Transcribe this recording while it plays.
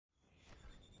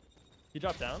He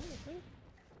dropped down, I think?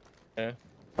 Yeah.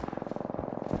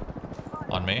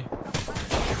 On me.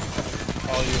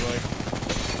 All you like.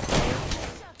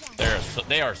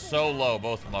 They are so low,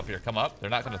 both of them up here. Come up. They're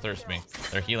not gonna thirst me.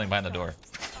 They're healing behind the door.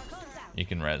 You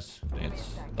can res.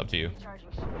 It's up to you.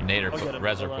 You nade or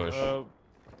res or push.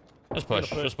 Just push.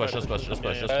 Just push. Just push. Just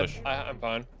push. Just push. I'm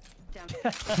fine.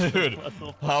 Dude,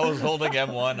 I was holding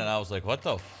M1 and I was like, what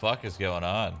the fuck is going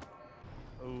on?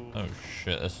 Oh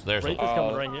shit. There's Wraith is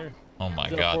coming right here. Oh my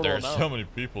god, there's so many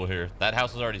people here. That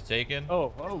house is already taken.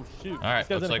 Oh shoot. All right,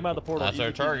 looks like come out the portal. that's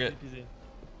our target. Easy.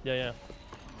 Yeah.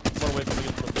 One away from me to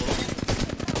the portal.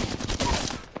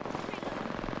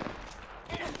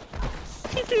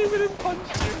 He came in and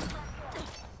punched you.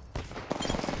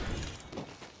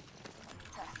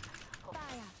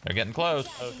 They're getting close.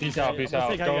 Peace out.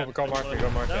 Go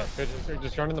market.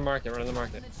 Just run in the market.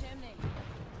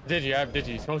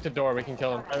 Digi, smoke the door. We can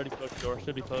kill him. I already smoked the door.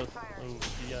 Should be close.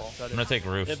 I'm gonna take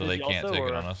roof so they can't take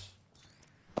it on us.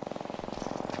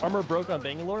 Armor broke on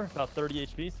Bangalore. About 30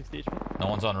 HP, 60 HP. No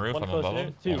one's on roof. I'm above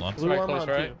them. Two. Hold on. Blue armor on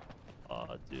right? two.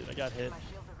 Oh, dude, I got hit.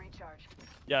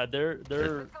 Yeah, they're.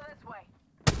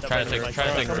 Try to take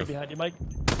roof. Behind you, Mike.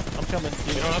 I'm coming.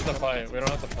 We don't have to fight.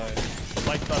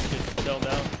 Mike's about to get down.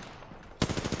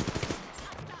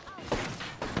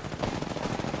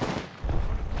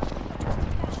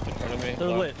 They're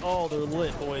lit. Oh, they're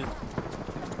lit, boys.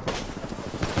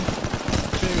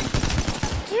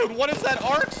 Dude, what is that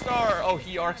arc star? Oh,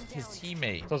 he arced his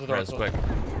teammate. Close the door. Res quick.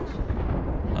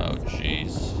 Oh,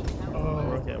 jeez. Oh,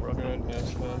 we're okay.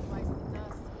 Yes, man.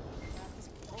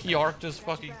 He arced his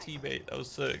fucking teammate. That was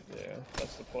sick. Yeah,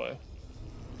 that's the play.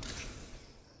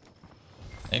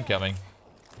 Incoming.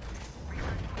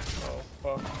 Oh,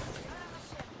 fuck.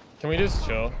 Can we just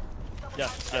chill?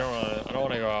 Yeah. I don't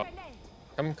want to go out.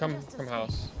 Come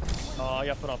house. Oh, I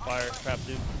got put on fire. Crap,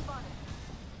 dude.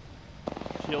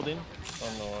 Shielding.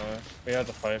 On the way. We have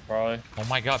to fight, probably. Oh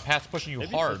my god, Pat's pushing you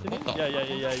hard. What the?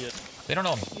 Yeah. They don't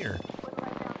know I'm here.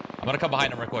 I'm gonna come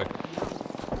behind him real quick.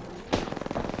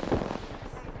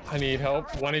 I need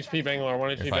help. 1 HP Bangalore.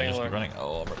 1 HP Bangalore. Running.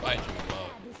 Oh, I'm behind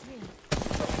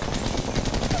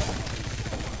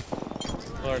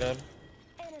you. Lord, dead.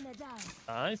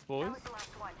 Nice, boys.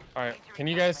 Alright, can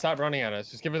you guys stop running at us?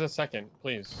 Just give us a second,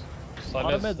 please. A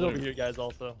lot of meds over here, guys,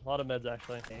 also. A lot of meds,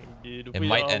 actually. Dude, it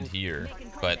might end here,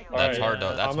 but that's hard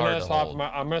to, that's hard to hold.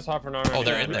 I'm gonna swap for an Oh,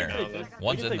 they're in there.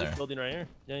 One's in there. Building right here.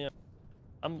 Yeah.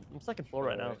 I'm second floor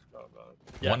right now.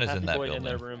 One is in that building. In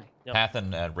their room. Yep. Path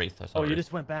and Wraith. Oh, you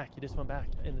just went back. In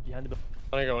the behind the building.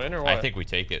 Want to go in or what? I think we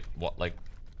take it. What, like,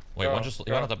 wait, one just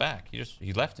he went at the back.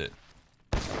 He left it.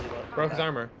 Broke his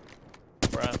armor.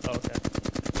 We're at, oh, okay.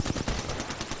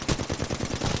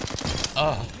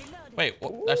 Oh, wait.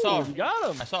 Ooh, I saw. You got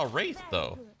him. I saw a Wraith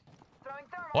though.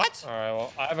 What? All right.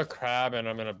 Well, I have a crab and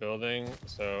I'm in a building,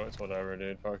 so it's whatever,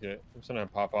 dude. Fuck it. I'm just gonna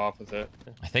pop off with it.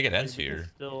 I think it ends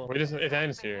here. It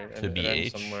ends here. To be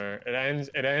ends somewhere. It ends.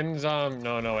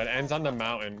 No. It ends on the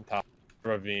mountain top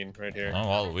ravine right here. Oh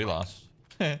well, we lost.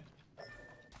 I'm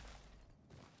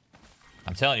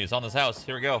telling you, it's on this house.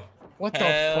 Here we go. What the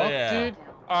fuck, dude?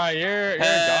 All right, you're a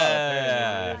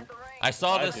god. Dude. I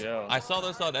saw this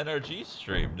on NRG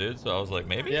stream, dude. So I was like,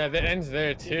 maybe. Yeah, that ends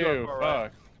there too.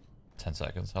 Fuck. 10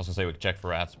 seconds. I was gonna say we could check for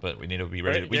rats, but we need to be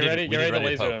ready. Get ready to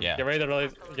laser them. Yeah. Get ready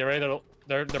to.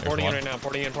 They're porting in right now.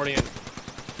 Porting in.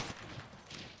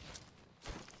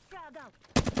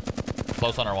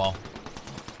 Close on our wall.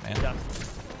 Man. Yeah.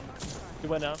 He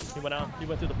went out. He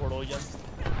went through the portal again.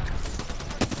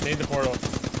 Need the portal.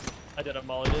 I did. I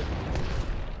mollied it.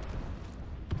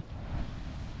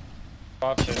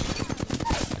 Option.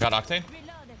 I got Octane.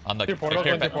 On the care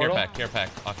pack,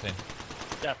 Octane.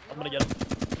 Yeah, I'm gonna get him.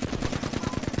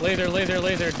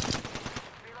 Laser.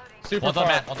 Super One's far. on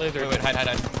Matt. Laser. Wait,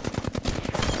 hide.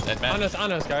 Dead Matt.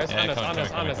 On us, guys. Yeah,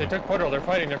 on us. They took portal. They're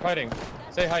fighting.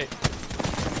 Say hi.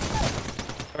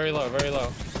 Very low.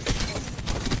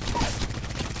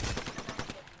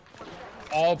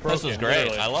 All broken. This is great.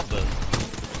 Literally. I love this.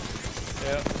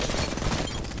 Yeah.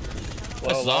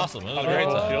 This is awesome. This is a great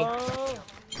time.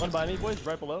 One by me, boys.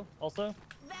 Right below. Also.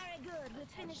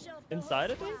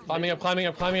 Inside of me? Climbing up.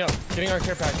 Getting our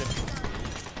care package.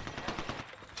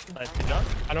 Nice, good job.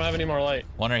 I don't have any more light.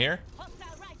 One right here.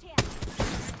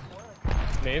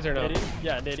 Nades or no? Nading?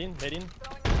 Yeah, nading.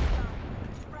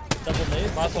 Double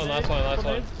nade. Last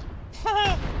one.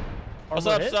 What's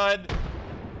up, side?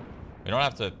 We don't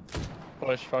have to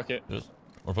Push, fuck it.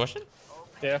 We're pushing?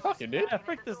 Yeah, fuck it, dude. Yeah,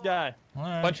 frick this guy.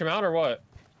 Right. Punch him out or what?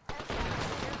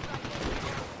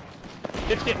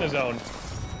 Get in the zone.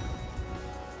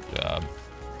 Good job.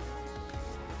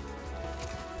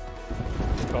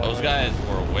 Those guys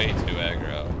were way too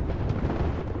aggro.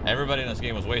 Everybody in this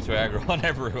game was way too aggro on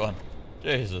everyone.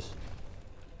 Jesus.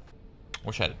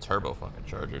 Wish I had a turbo fucking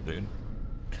charger, dude.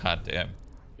 God damn.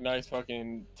 Nice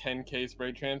fucking 10K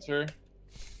spray transfer.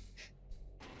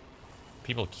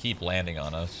 People keep landing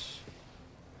on us.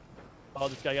 Oh,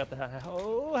 this guy got the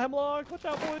hemlock. Watch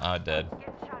out, boy. I'm dead.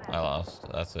 I lost.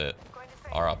 That's it.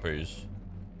 RIPs.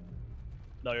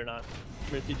 No, you're not.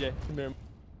 Come here, TJ. Come here.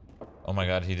 Oh my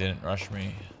god, he didn't rush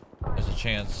me. There's a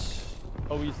chance.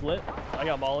 Oh, he's lit. I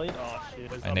got Molly. Oh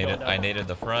shit. I naded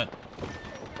the front.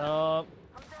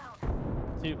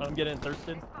 See, I'm getting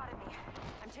thirsted.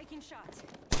 I'm taking shots.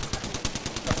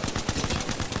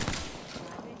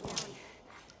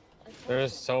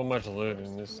 There's so much loot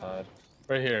in this side.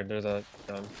 Right here, there's a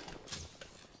gun.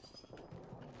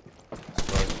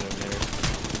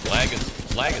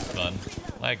 Lag is fun.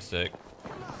 Lag sick.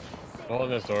 Holding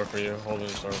this door for you. Holding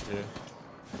this door for you.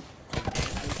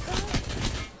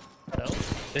 No.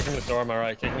 Kicking the door on my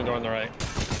right. Kicking the door on the right.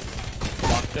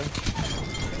 Locked him.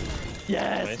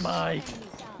 Yes, Nice. Mike.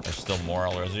 There's still more.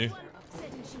 I'll res you.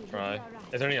 Try.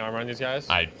 Is there any armor on these guys?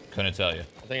 I couldn't tell you.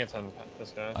 I think it's on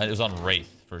this guy. It was on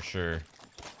Wraith for sure.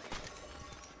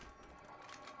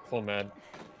 Full med.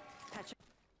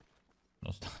 No,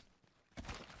 it's not.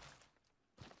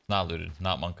 Not looted.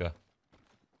 Not Monka.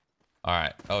 All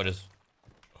right. Oh, it is.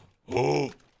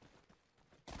 Oh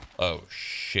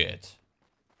shit.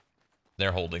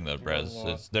 They're holding the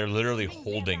res. They're literally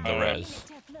holding the res.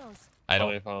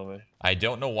 Follow me. I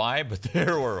don't know why, but they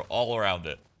were all around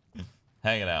it,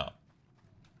 hanging out.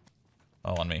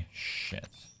 Oh, on me. Shit.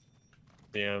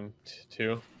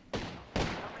 BM2.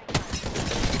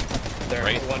 There.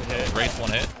 Wraith. One hit. Wraith,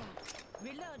 one hit.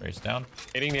 Wraith's down.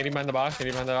 Hitting behind the box.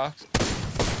 Hitting behind the box.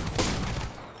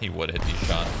 He would hit these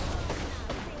shots.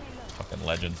 Fucking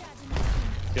legend.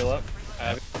 Heal up.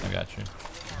 I got you.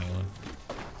 Healing.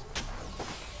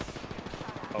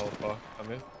 Oh fuck.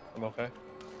 I'm okay.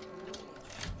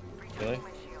 Really?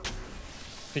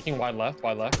 Peeking wide left.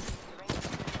 Wide left.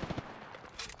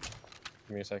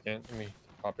 Give me a second. Let me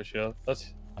pop a shield.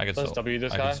 Let's W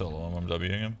this guy. I can solo him. I'm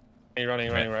Wing him. Hey,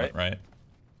 running right. Right.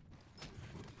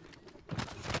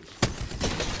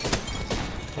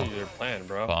 What's your plan,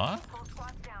 bro? Fuck?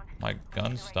 My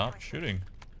gun stopped shooting.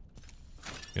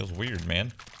 Feels weird,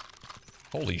 man.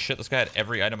 Holy shit, this guy had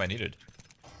every item I needed.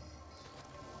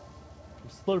 I'm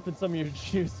slurping some of your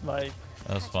juice, Mike.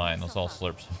 That's fine. Let's all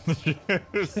slurp some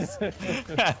juice.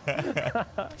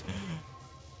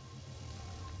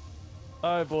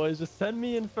 Alright, boys. Just send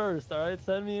me in first, alright?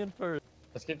 Send me in first.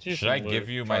 Let's get you. Should I give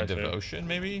you my devotion,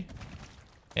 maybe?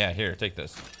 Yeah, here, take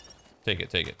this. Take it.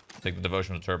 Take the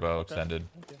devotion to turbo extended.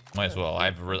 Okay. Might as well. I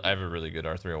have a really good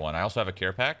R301. I also have a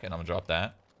care pack, and I'm gonna drop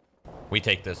that. We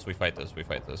take this. We fight this. We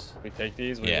fight this. We take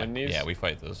these. We win these. Yeah, we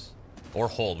fight this. Or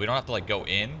hold. We don't have to like go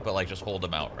in, but like just hold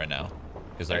them out right now,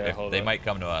 because they might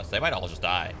come to us. They might all just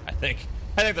die. I think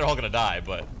they're all gonna die,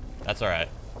 but that's all right.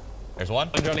 There's one.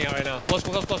 I'm running out right now. Close.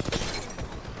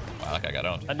 Wow, that guy got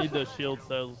owned. I need those shield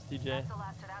cells, TJ.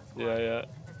 Yeah.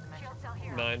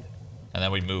 9. And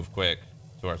then we move quick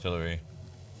to artillery.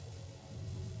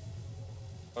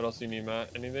 What else do you need, Matt?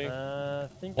 Anything?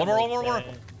 Think One more.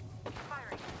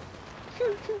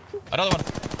 Another one.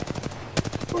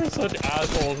 We're such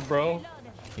assholes, bro.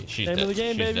 She's Name dead. of the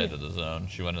game, She's baby. dead to the zone.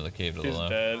 She went to the cave to the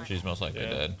left. Dead. She's most likely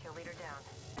dead.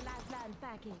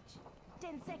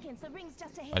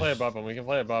 Play above him. We can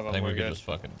play above him. I think we We're could good. just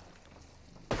fucking.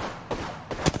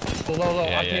 Low.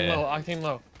 Yeah, Octane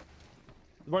low.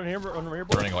 Running here, boy.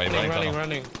 Running away.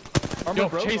 Running. Armor Yo,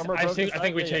 broke, chase. armor I broke.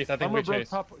 think we chase. I think Armor we broke, chase.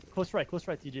 top, close right,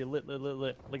 TJ. Lit.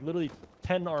 Like literally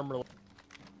 10 armor.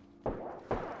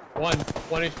 1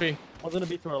 HP. One's gonna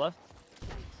be to our left.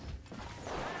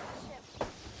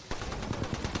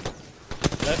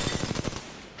 Dead.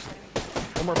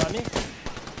 One more behind me.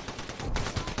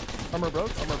 Armor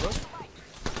broke.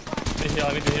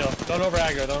 I need to heal. Don't over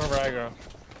aggro.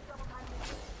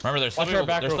 Remember, there's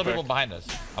still people behind us.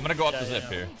 I'm gonna go up the zip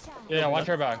here. Yeah, watch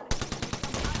our back.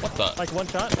 What the? Like one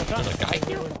shot. There's a guy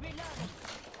here.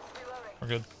 We're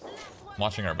good. I'm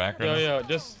watching our back right now.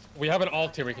 Yo, we have an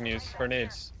alt here we can use for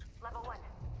nades.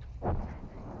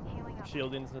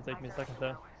 Shielding, it's gonna take me a second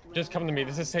though. Just come to me.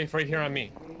 This is safe right here on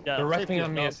me. Yeah, Directly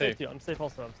on me is safe. I'm safe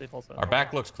also. Our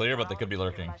back looks clear, but they could be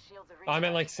lurking. I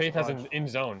meant like safe as in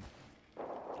zone.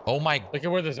 Oh my, Look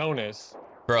at where the zone is.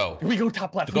 bro. We go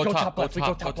top left. Go We go top, top left. We go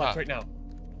go top top. left right now.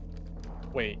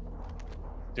 Wait.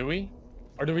 Do we?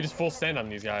 Or do we just full stand on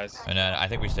these guys? And I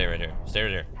think we stay right here. Stay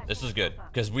right here. This is good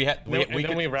because we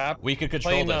wrap. We could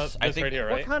control this. I think right here,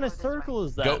 What right? kind of circle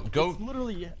is that? Go. It's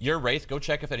literally. Your Wraith. Go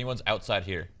check if anyone's outside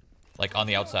here. Like on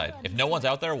the outside. If no one's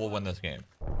out there, we'll win this game.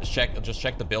 Just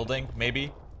check the building,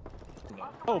 maybe.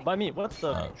 Oh, by me. What the?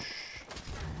 Oh,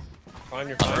 Fine,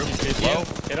 you're On the fine. roof. He's Low. low.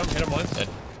 Hit him once. Dead.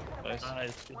 Nice.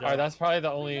 Nice. Good All right, job. that's probably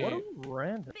the only. What a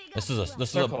random. This is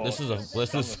Circle.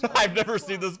 I've never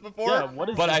seen this before. Yeah, what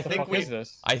is but this? I The think fuck we is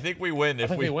this? I think we win if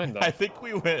think we win, though. I think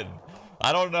we win.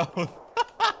 I don't know.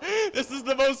 This is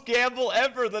the most gamble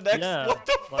ever. The next Yeah, what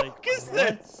the like, fuck is what?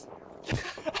 this?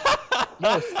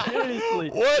 No, seriously.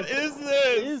 What is What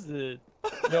this? is it?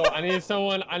 No, I need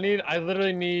someone. I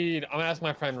literally need. I'm gonna ask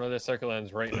my friend where this circle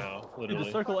ends right now. Dude, Literally.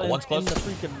 the circle One's ends in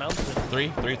close. the freaking mountain. Three.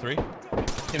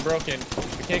 Fucking broken.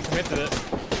 We can't commit to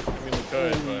this. I mean, we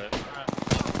could, but.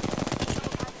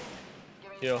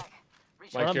 Heal.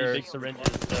 I don't have any Mike, big syringes.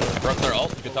 I broke their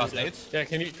ult. You can toss nades. yeah,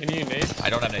 can you nades? I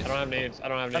don't have nades. I don't have nades. I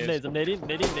don't have I'm nades. nading. I'm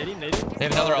nading. They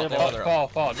have another ult. They have another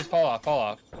ult. Fall. Just fall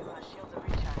off.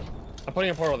 I'm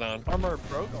putting a portal down. Armor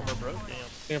broke. Damn.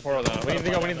 Putting a portal down. We need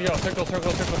to go. Circle.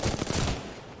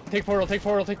 Take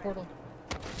portal.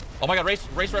 Oh my god, race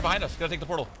right behind us. Gotta take the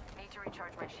portal.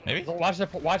 Maybe? Watch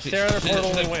Sarah their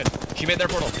portal and win. She made their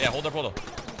portal. Yeah, hold their portal.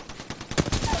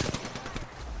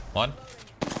 One.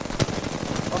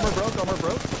 Armor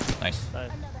broke. Nice.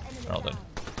 Nice. They're all dead.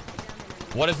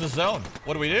 What is the zone?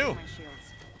 What do we do?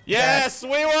 Yes, we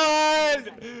won!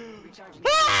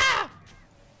 Ah!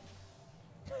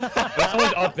 If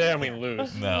someone's up there and we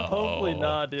lose. No. Hopefully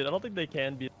not, dude. I don't think they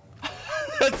can be.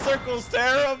 That circle's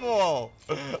terrible.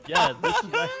 Yeah, this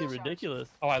is actually ridiculous.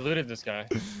 Oh, I looted this guy.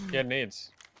 He had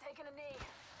nades.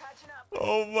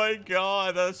 Oh my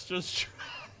god, that's just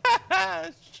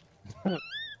trash.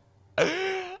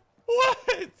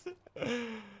 What?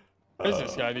 Where's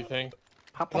this guy, do you think?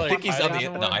 I think he's on the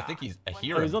no. I think he's. I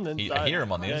hear him. He's on the I inside. hear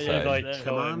him on the Yeah, inside. He's like there. chilling.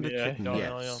 Commander Yeah. Kitten, No,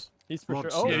 yes. He's for sure.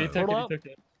 What's Oh, Yeah, he your- took portal it. up. He took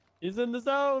it. He's in the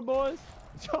zone, boys.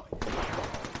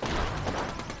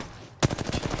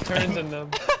 Turns in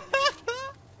them.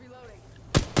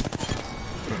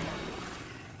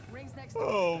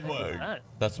 Oh What is my. that?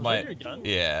 That's Was my. that your gun?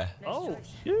 Yeah. Oh,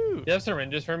 shoot. You have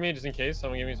syringes for me, just in case.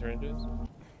 Someone give me syringes.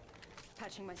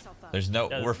 Patching myself up. There's no.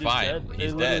 Yeah, we're this dude's fine. dead. They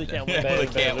He's literally dead. can't win. They They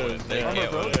can't lose. win. They Yeah.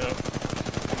 can't Armor win. Yeah.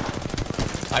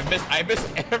 I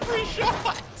missed every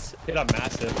shot. Hit a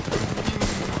massive.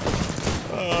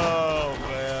 Oh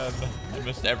man. I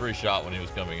missed every shot when he was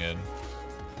coming in.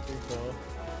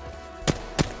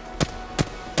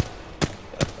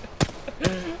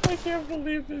 I can't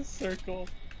believe this circle.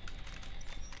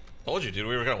 Told you, dude.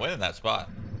 We were gonna win in that spot.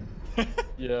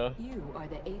 Yeah. You are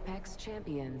the Apex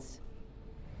champions.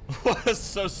 Was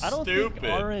so I don't stupid.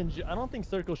 think orange. I don't think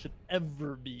circle should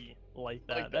ever be like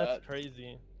that. Like That's that.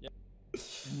 crazy. Yeah.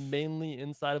 Mainly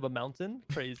inside of a mountain.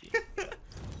 Crazy.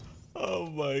 Oh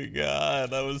my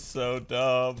god, that was so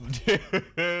dumb,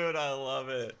 dude. I love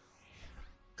it.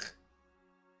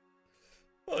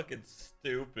 Fucking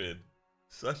stupid.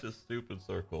 Such a stupid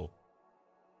circle.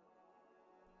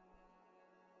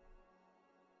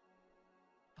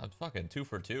 I'm fucking 2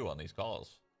 for 2 on these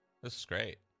calls. This is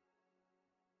great.